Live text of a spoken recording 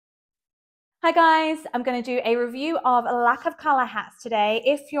Hi guys, I'm going to do a review of lack of color hats today.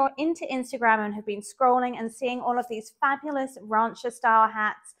 If you're into Instagram and have been scrolling and seeing all of these fabulous rancher style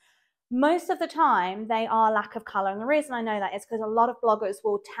hats, most of the time they are lack of color. And the reason I know that is because a lot of bloggers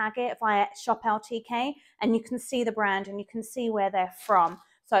will tag it via Shop LTK and you can see the brand and you can see where they're from.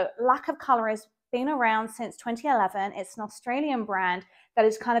 So lack of color has been around since 2011. It's an Australian brand that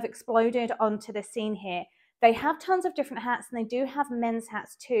has kind of exploded onto the scene here. They have tons of different hats and they do have men's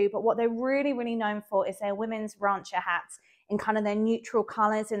hats too, but what they're really known for is their women's rancher hats in kind of their neutral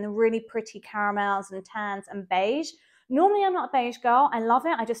colors in the really pretty caramels and tans and beige. Normally I'm not a beige girl. I love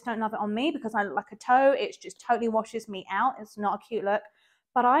it. I just don't love it on me because I look like a toe. It just totally washes me out. It's not a cute look.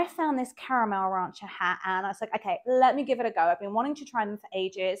 But I found this caramel rancher hat and I was like, okay, let me give it a go. I've been wanting to try them for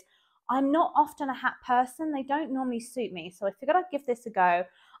ages. I'm not often a hat person. They don't normally suit me. So I figured I'd give this a go.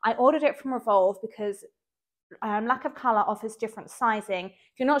 I ordered it from Revolve because lack of color offers different sizing.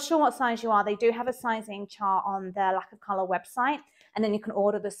 If you're not sure what size you are, they do have a sizing chart on their lack of color website, and then you can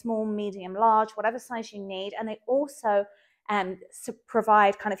order the small, medium, large, whatever size you need. And they also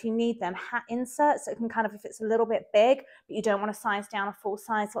provide kind of, if you need them, hat inserts. So it can kind of, if it's a little bit big but you don't want to size down, a full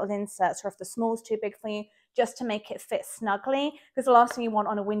size little inserts, or if the small's too big for you, just to make it fit snugly, because the last thing you want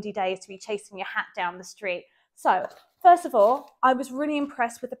on a windy day is to be chasing your hat down the street. So first of all, I was really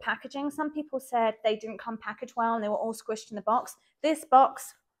impressed with the packaging. Some people said they didn't come packaged well and they were all squished in the box. This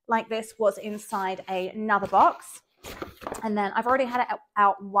box, like this, was inside another box. And then I've already had it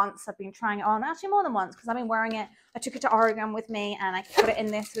out once. I've been trying it on, actually more than once, because I've been wearing it. I took it to Oregon with me and I put it in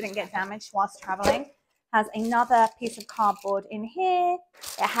this so it didn't get damaged whilst traveling. Has another piece of cardboard in here.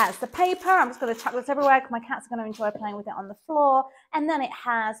 It has the paper. I'm just going to chuck this everywhere because my cats are going to enjoy playing with it on the floor. And then it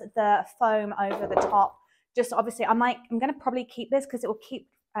has the foam over the top. Just obviously, I'm going to probably keep this because it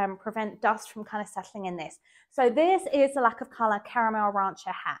will prevent dust from kind of settling in this. So this is the lack of color caramel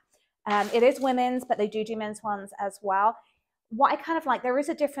rancher hat. It is women's, but they do men's ones as well. What I kind of like, there is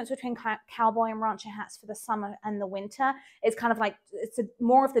a difference between cowboy and rancher hats for the summer and the winter. It's kind of like, it's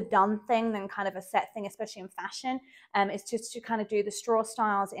more of the done thing than kind of a set thing, especially in fashion. It's just to kind of do the straw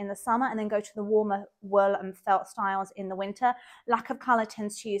styles in the summer and then go to the warmer wool and felt styles in the winter. Lack of color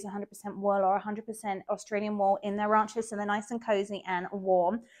tends to use 100% wool or 100% Australian wool in their ranchers, so they're nice and cozy and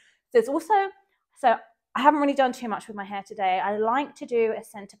warm. There's also, so I haven't really done too much with my hair today. I like to do a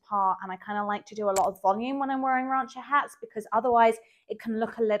center part and I kind of like to do a lot of volume when I'm wearing rancher hats, because otherwise it can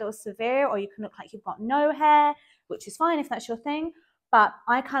look a little severe or you can look like you've got no hair, which is fine if that's your thing. But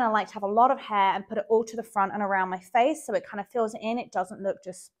I kind of like to have a lot of hair and put it all to the front and around my face so it kind of fills it in. It doesn't look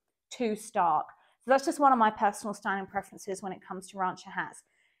just too stark. So that's just one of my personal styling preferences when it comes to rancher hats.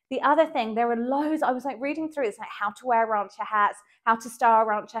 The other thing, there are loads, I was like reading through, it's like how to wear rancher hats, how to style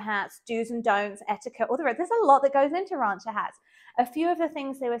rancher hats, do's and don'ts, etiquette, all the rest. There's a lot that goes into rancher hats. A few of the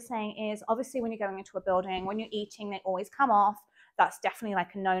things they were saying is, obviously when you're going into a building, when you're eating, they always come off. That's definitely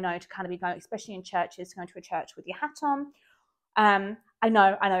like a no-no to kind of be going, especially in churches, going to a church with your hat on. I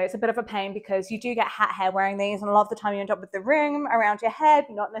know, it's a bit of a pain because you do get hat hair wearing these, and a lot of the time you end up with the ring around your head,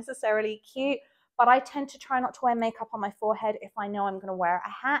 not necessarily cute. But I tend to try not to wear makeup on my forehead if I know I'm going to wear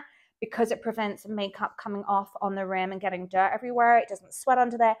a hat, because it prevents makeup coming off on the rim and getting dirt everywhere. It doesn't sweat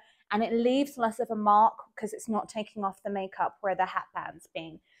under there, and it leaves less of a mark because it's not taking off the makeup where the hat band's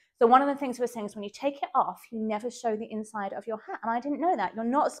been. So one of the things we're saying is when you take it off, you never show the inside of your hat. And I didn't know that. You're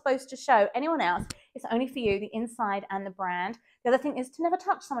not supposed to show anyone else. It's only for you, the inside and the brand. The other thing is to never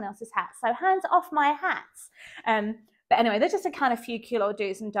touch someone else's hat. So hands off my hats. But anyway, there's just a kind of few cute little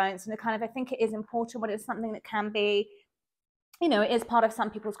do's and don'ts. And I think it is important, but it's something that can be, it is part of some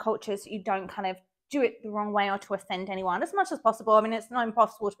people's cultures. You don't kind of do it the wrong way or to offend anyone as much as possible. I mean, it's not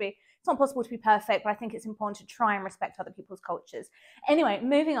possible to be perfect, but I think it's important to try and respect other people's cultures. Anyway,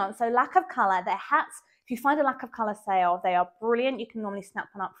 moving on. So lack of color, their hats, if you find a lack of color sale, they are brilliant. You can normally snap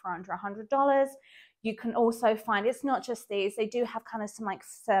one up for under $100. You can also find, it's not just these, they do have kind of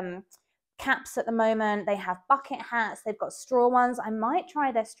some caps at the moment. They have bucket hats. They've got straw ones. I might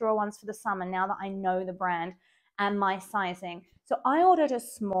try their straw ones for the summer now that I know the brand and my sizing. So I ordered a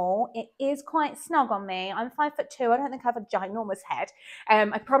small. It is quite snug on me. I'm 5'2". I don't think I have a ginormous head.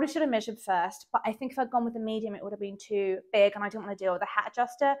 I probably should have measured first, but I think if I'd gone with a medium, it would have been too big and I didn't want to deal with a hat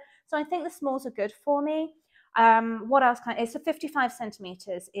adjuster. So I think the smalls are good for me. What else it's a 55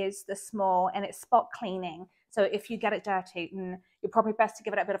 centimeters is the small, and it's spot cleaning. So if you get it dirty, you're probably best to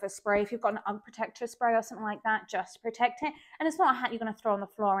give it a bit of a spray. If you've got an unprotected spray or something like that, just to protect it. And it's not a hat you're going to throw on the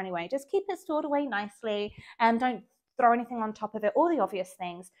floor anyway. Just keep it stored away nicely and don't throw anything on top of it, all the obvious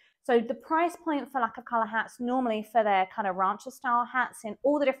things. So the price point for lack of color hats, normally for their kind of rancher style hats in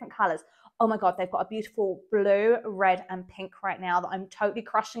all the different colors. Oh my God, they've got a beautiful blue, red, and pink right now that I'm totally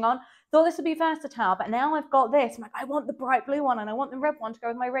crushing on. Thought this would be versatile, but now I've got this. I'm like, I want the bright blue one and I want the red one to go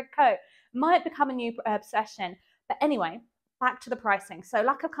with my red coat. Might become a new obsession. But anyway, back to the pricing. So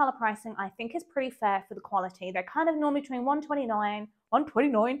lack of color pricing, I think, is pretty fair for the quality. They're kind of normally between $129 and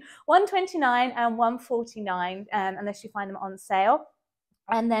 $149, unless you find them on sale.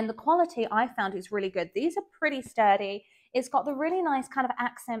 And then the quality I found is really good. These are pretty sturdy. It's got the really nice kind of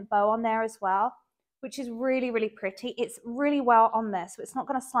accent bow on there as well, which is really, really pretty. It's really well on there, so it's not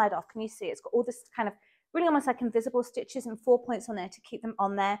going to slide off. Can you see? It's got all this kind of really almost like invisible stitches and 4 points on there to keep them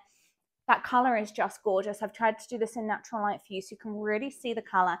on there. That color is just gorgeous. I've tried to do this in natural light for you so you can really see the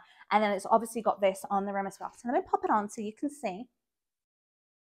color. And then it's obviously got this on the rim as well. So let me pop it on so you can see.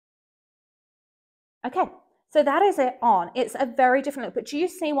 Okay, so that is it on. It's a very different look, but do you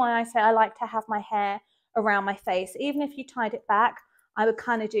see why I say I like to have my hair around my face? Even if you tied it back, I would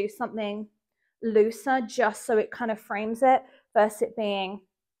kind of do something looser just so it kind of frames it versus it being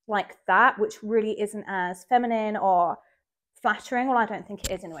like that, which really isn't as feminine or flattering. Well, I don't think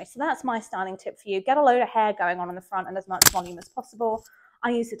it is anyway. So that's my styling tip for you. Get a load of hair going on in the front and as much volume as possible.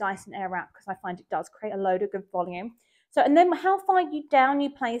 I use the Dyson Airwrap because I find it does create a load of good volume. So, and then how far down you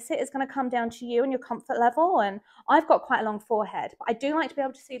place it is going to come down to you and your comfort level. And I've got quite a long forehead, but I do like to be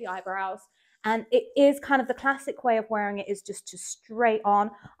able to see the eyebrows. And it is kind of the classic way of wearing it is just to straight on.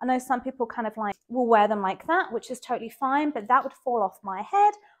 I know some people kind of like will wear them like that, which is totally fine, but that would fall off my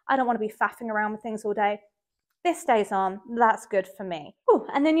head. I don't want to be faffing around with things all day. This stays on, that's good for me. Ooh,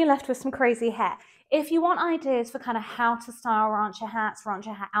 and then you're left with some crazy hair. If you want ideas for kind of how to style rancher hats,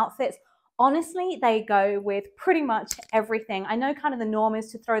 rancher hat outfits, honestly, they go with pretty much everything. I know kind of the norm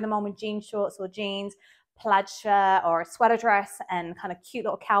is to throw them on with jean shorts or jeans, plaid shirt or a sweater dress and kind of cute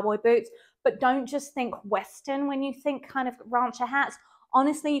little cowboy boots, but don't just think Western when you think kind of rancher hats.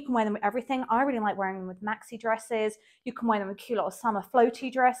 Honestly, you can wear them with everything. I really like wearing them with maxi dresses. You can wear them with cute little summer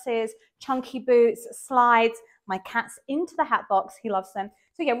floaty dresses, chunky boots, slides. My cat's into the hat box. He loves them.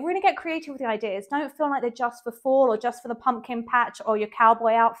 So yeah, really get creative with the ideas. Don't feel like they're just for fall or just for the pumpkin patch or your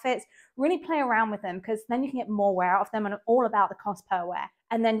cowboy outfits. Really play around with them because then you can get more wear out of them and all about the cost per wear.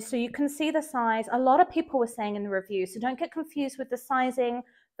 And then so you can see the size. A lot of people were saying in the review, so don't get confused with the sizing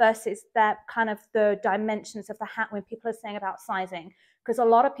versus that kind of the dimensions of the hat when people are saying about sizing. Because a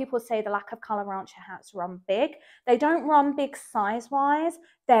lot of people say the lack of color rancher hats run big. They don't run big size-wise.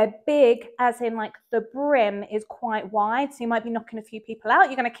 They're big as in like the brim is quite wide, so you might be knocking a few people out.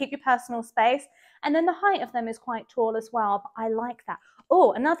 You're going to keep your personal space. And then the height of them is quite tall as well, but I like that.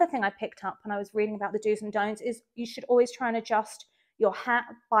 Oh, another thing I picked up when I was reading about the do's and don'ts is you should always try and adjust your hat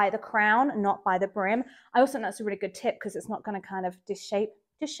by the crown, not by the brim. I also think that's a really good tip because it's not going to kind of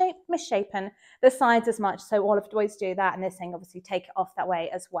misshapen the sides as much. So always do that. And they're saying obviously take it off that way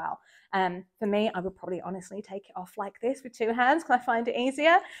as well. For me, I would probably honestly take it off like this with two hands because I find it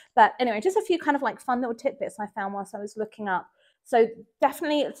easier. But anyway, just a few kind of like fun little tidbits I found whilst I was looking up. So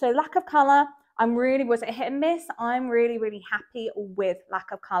definitely, so lack of color. Was it hit and miss? I'm really, really happy with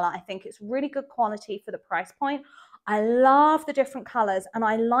lack of color. I think it's really good quality for the price point. I love the different colors and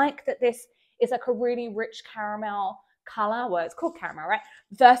I like that this is like a really rich caramel color. Well, it's called caramel, right?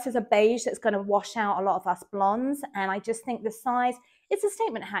 Versus a beige that's going to wash out a lot of us blondes. And I just think the size, it's a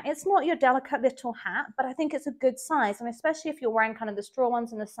statement hat. It's not your delicate little hat, but I think it's a good size. And especially if you're wearing kind of the straw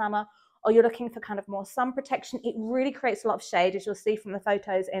ones in the summer or you're looking for kind of more sun protection, it really creates a lot of shade, as you'll see from the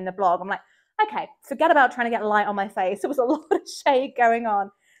photos in the blog. I'm like, okay, forget about trying to get light on my face. There was a lot of shade going on.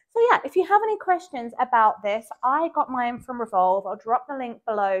 So yeah, if you have any questions about this, I got mine from Revolve. I'll drop the link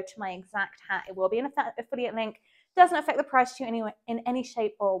below to my exact hat. It will be an affiliate link. Doesn't affect the price to you in any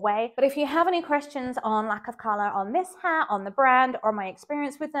shape or way. But if you have any questions on lack of color on this hat, on the brand, or my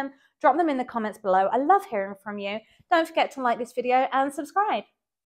experience with them, drop them in the comments below. I love hearing from you. Don't forget to like this video and subscribe.